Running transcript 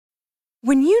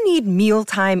When you need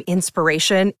mealtime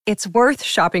inspiration, it's worth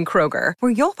shopping Kroger,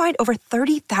 where you'll find over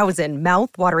 30,000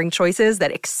 mouth-watering choices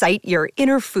that excite your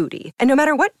inner foodie. And no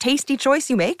matter what tasty choice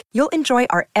you make, you'll enjoy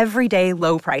our everyday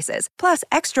low prices, plus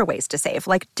extra ways to save,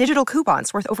 like digital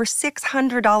coupons worth over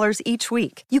 $600 each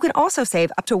week. You can also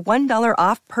save up to $1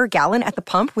 off per gallon at the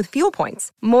pump with fuel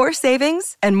points. More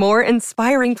savings and more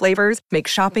inspiring flavors make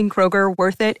shopping Kroger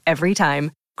worth it every time.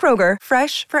 Kroger,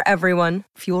 fresh for everyone.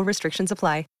 Fuel restrictions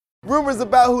apply. Rumors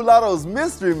about who Lotto's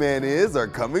mystery man is are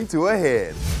coming to a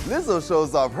head. Lizzo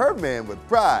shows off her man with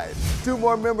pride. 2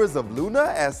 more members of Luna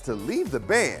asked to leave the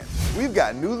band. We've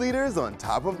got new leaders on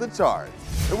top of the charts.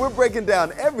 And we're breaking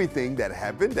down everything that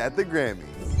happened at the Grammys.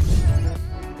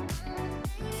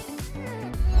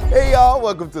 Hey y'all,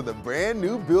 welcome to the brand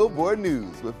new Billboard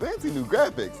News with fancy new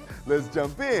graphics. Let's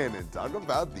jump in and talk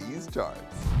about these charts.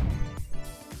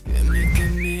 Give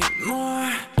me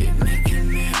more, give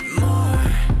me more.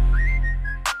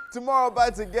 Tomorrow by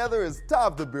Together is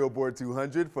topped the Billboard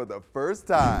 200 for the first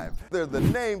time. The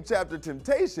name Chapter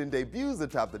Temptation debuts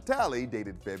atop the tally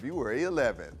dated February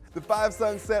 11th. The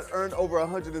 5-song set earned over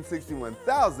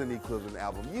 161,000 equivalent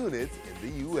album units in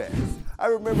the US. I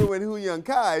remember when Hu Young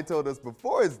Kai told us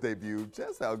before its debut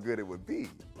just how good it would be.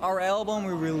 Our album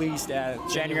we released at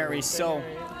January, so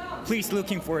please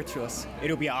looking forward to us.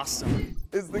 It'll be awesome.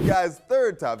 It's the guy's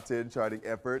 3rd top 10 charting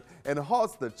effort and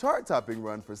halts the chart-topping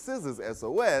run for SZA's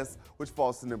SOS, which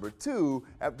falls to number 2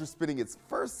 after spending its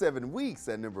first 7 weeks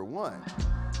at number 1.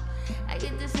 I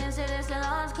get the sense that it's a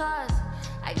lost cause.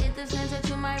 I get the sense that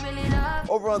you might really love.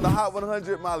 Over on the Hot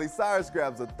 100, Miley Cyrus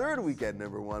grabs a 3rd week at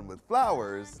number 1 with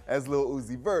Flowers, as Lil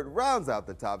Uzi Vert rounds out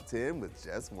the top 10 with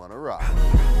Just Wanna Rock.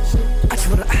 I just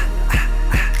wanna,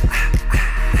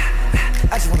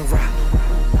 I just wanna rock.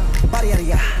 Body out of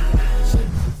ya.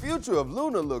 The future of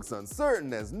Luna looks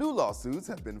uncertain as new lawsuits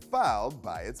have been filed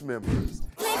by its members.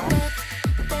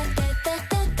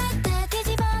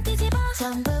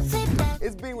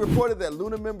 It's being reported that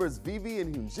Luna members Vivi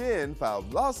and Hyunjin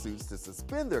filed lawsuits to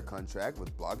suspend their contract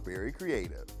with Blockberry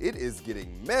Creative. It is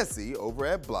getting messy over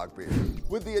at Blockberry.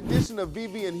 With the addition of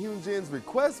Vivi and Hyunjin's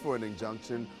request for an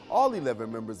injunction, all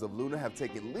 11 members of Luna have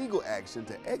taken legal action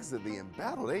to exit the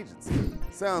embattled agency.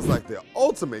 Sounds like the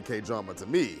ultimate K-drama to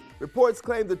me. Reports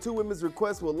claim the 2 women's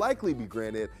requests will likely be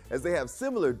granted as they have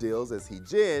similar deals as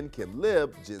Heejin, Kim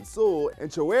Lip, Jin Sul, and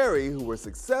Choeri, who were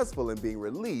successful in being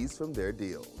released from their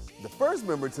deals. The first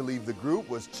member to leave the group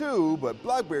was Chu, but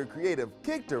Blockberry Creative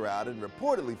kicked her out and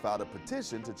reportedly filed a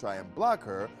petition to try and block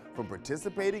her from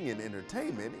participating in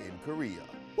entertainment in Korea.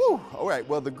 Whew, alright,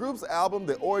 well the group's album,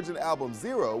 the Origin Album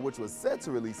Zero, which was set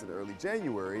to release in early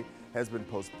January, has been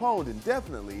postponed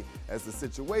indefinitely as the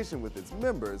situation with its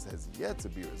members has yet to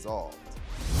be resolved.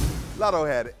 Lotto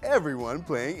had everyone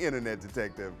playing internet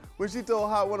detective when she told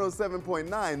Hot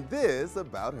 107.9 this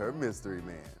about her mystery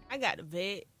man. I got the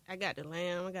vet, I got the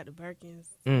lamb, I got the Birkins.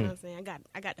 You know what I'm saying?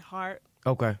 I got the heart.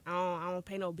 Okay. I don't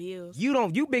pay no bills.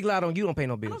 You big Lotto, you don't pay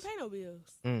no bills. I don't pay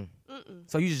no bills.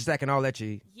 So you just stacking all that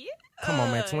cheese? Yeah. Come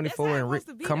on, man. 24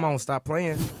 and come on, stop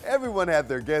playing. Everyone had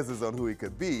their guesses on who he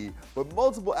could be, but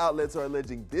multiple outlets are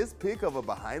alleging this pic of a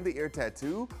behind-the-ear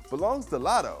tattoo belongs to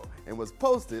Lotto and was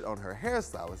posted on her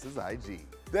hairstylist's IG.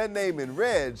 That name in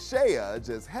red, Shea,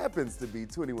 just happens to be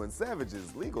 21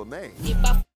 Savage's legal name.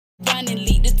 And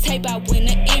lead the tape, I win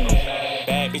the Emmy.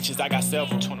 Bad bitches, I got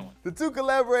several. 21. The 2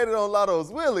 collaborated on Lotto's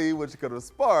Willie, which could have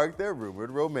sparked their rumored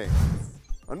romance.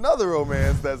 Another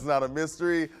romance that's not a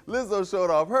mystery, Lizzo showed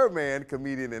off her man,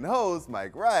 comedian and host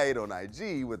Mike Wright on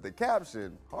IG with the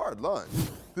caption, "Hard lunch."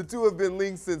 The 2 have been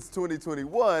linked since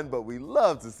 2021, but we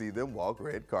love to see them walk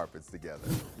red carpets together.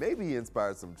 Maybe he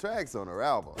inspired some tracks on her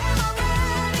album.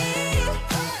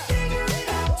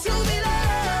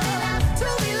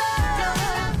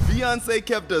 Beyonce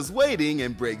kept us waiting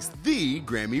and breaks the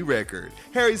Grammy record.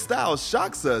 Harry Styles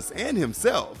shocks us and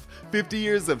himself. 50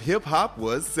 years of hip-hop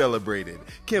was celebrated.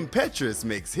 Kim Petras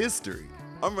makes history.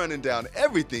 I'm running down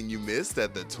everything you missed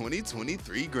at the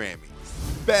 2023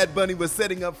 Grammys. Bad Bunny was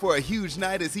setting up for a huge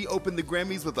night as he opened the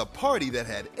Grammys with a party that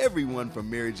had everyone from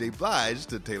Mary J. Blige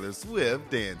to Taylor Swift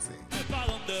dancing.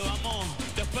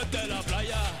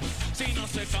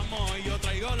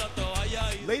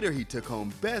 Later, he took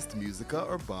home Best Musica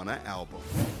Urbana Album.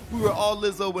 We were all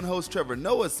Lizzo when host Trevor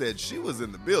Noah said she was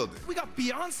in the building. We got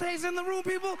Beyonce's in the room,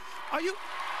 people? Are you?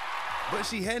 But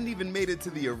she hadn't even made it to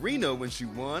the arena when she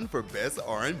won for Best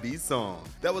R&B Song.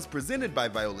 That was presented by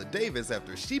Viola Davis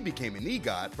after she became an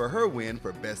EGOT for her win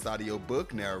for Best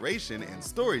Audiobook, Narration, and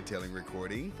Storytelling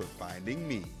Recording for Finding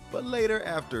Me. But later,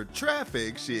 after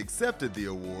Traffic, she accepted the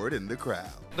award in the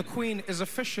crowd. The Queen is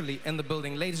officially in the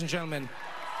building. Ladies and gentlemen,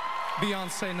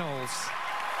 Beyonce Knowles.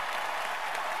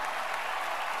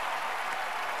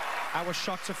 I was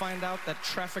shocked to find out that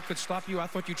traffic could stop you. I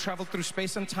thought you traveled through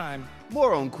space and time.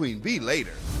 More on Queen Bee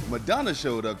later. Madonna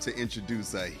showed up to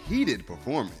introduce a heated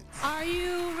performance. Are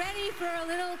you ready for a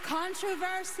little controversy?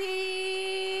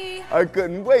 I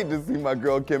couldn't wait to see my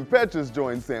girl Kim Petras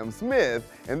join Sam Smith,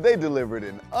 and they delivered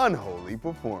an unholy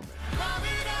performance.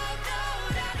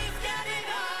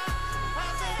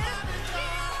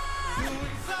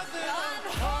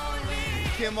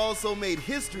 Kim also made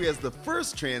history as the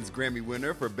first trans Grammy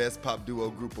winner for Best Pop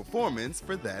Duo Group Performance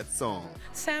for that song.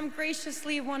 Sam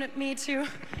graciously wanted me to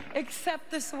accept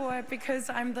this award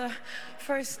because I'm the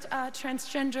first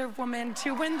transgender woman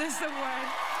to win this award.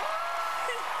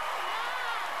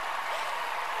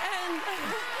 And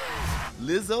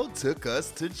Lizzo took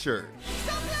us to church.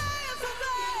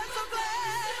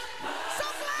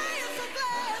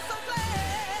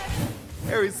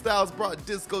 Harry Styles brought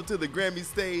disco to the Grammy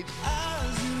stage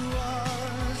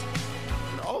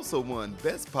and also won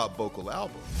Best Pop Vocal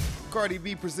Album. Cardi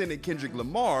B presented Kendrick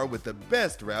Lamar with the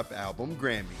Best Rap Album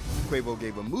Grammy. Quavo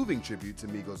gave a moving tribute to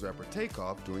Migos rapper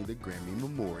Takeoff during the Grammy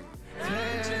Memorial.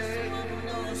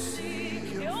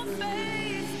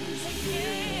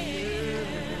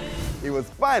 It was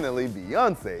finally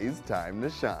Beyonce's time to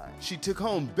shine. She took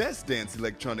home Best Dance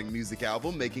Electronic Music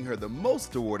Album, making her the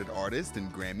most awarded artist in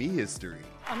Grammy history.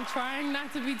 I'm trying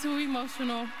not to be too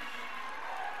emotional.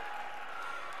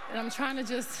 And I'm trying to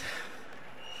just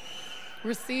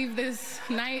receive this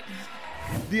night.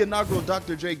 The inaugural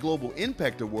Dr. Dre Global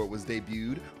Impact Award was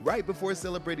debuted right before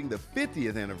celebrating the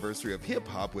 50th anniversary of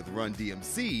hip-hop with Run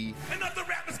DMC, And other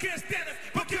rappers can't stand us,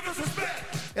 but give us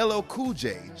respect. LL Cool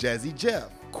J, Jazzy Jeff,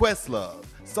 Questlove,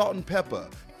 Salt and Pepper,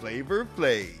 Flavor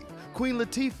Flav, Queen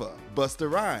Latifah,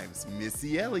 Busta Rhymes,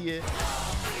 Missy Elliott,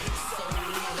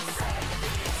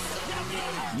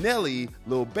 Nelly,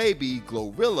 Lil Baby,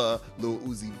 Glorilla, Lil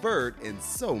Uzi Vert, and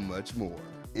so much more.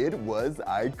 It was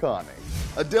iconic.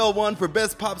 Adele won for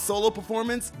Best Pop Solo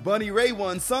Performance, Bunny Ray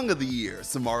won Song of the Year,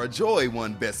 Samara Joy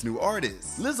won Best New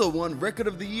Artist, Lizzo won Record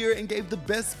of the Year and gave the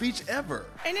best speech ever.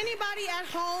 And anybody at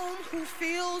home who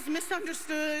feels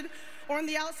misunderstood or on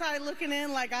the outside looking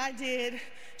in like I did,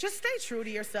 just stay true to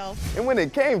yourself. And when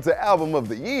it came to Album of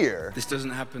the Year, this doesn't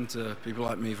happen to people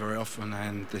like me very often,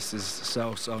 and this is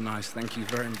so nice. Thank you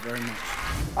very, very much.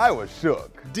 I was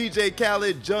shook. DJ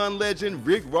Khaled, John Legend,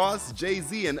 Rick Ross,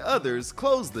 Jay-Z, and others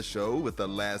closed the show with The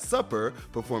Last Supper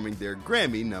performing their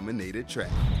Grammy-nominated track.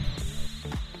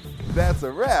 That's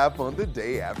a wrap on the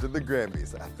day after the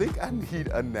Grammys. I think I need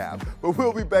a nap, but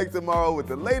we'll be back tomorrow with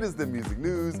the latest in music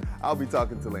news. I'll be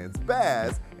talking to Lance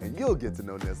Bass, and you'll get to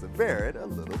know Nessa Barrett a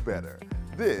little better.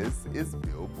 This is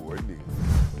Billboard News.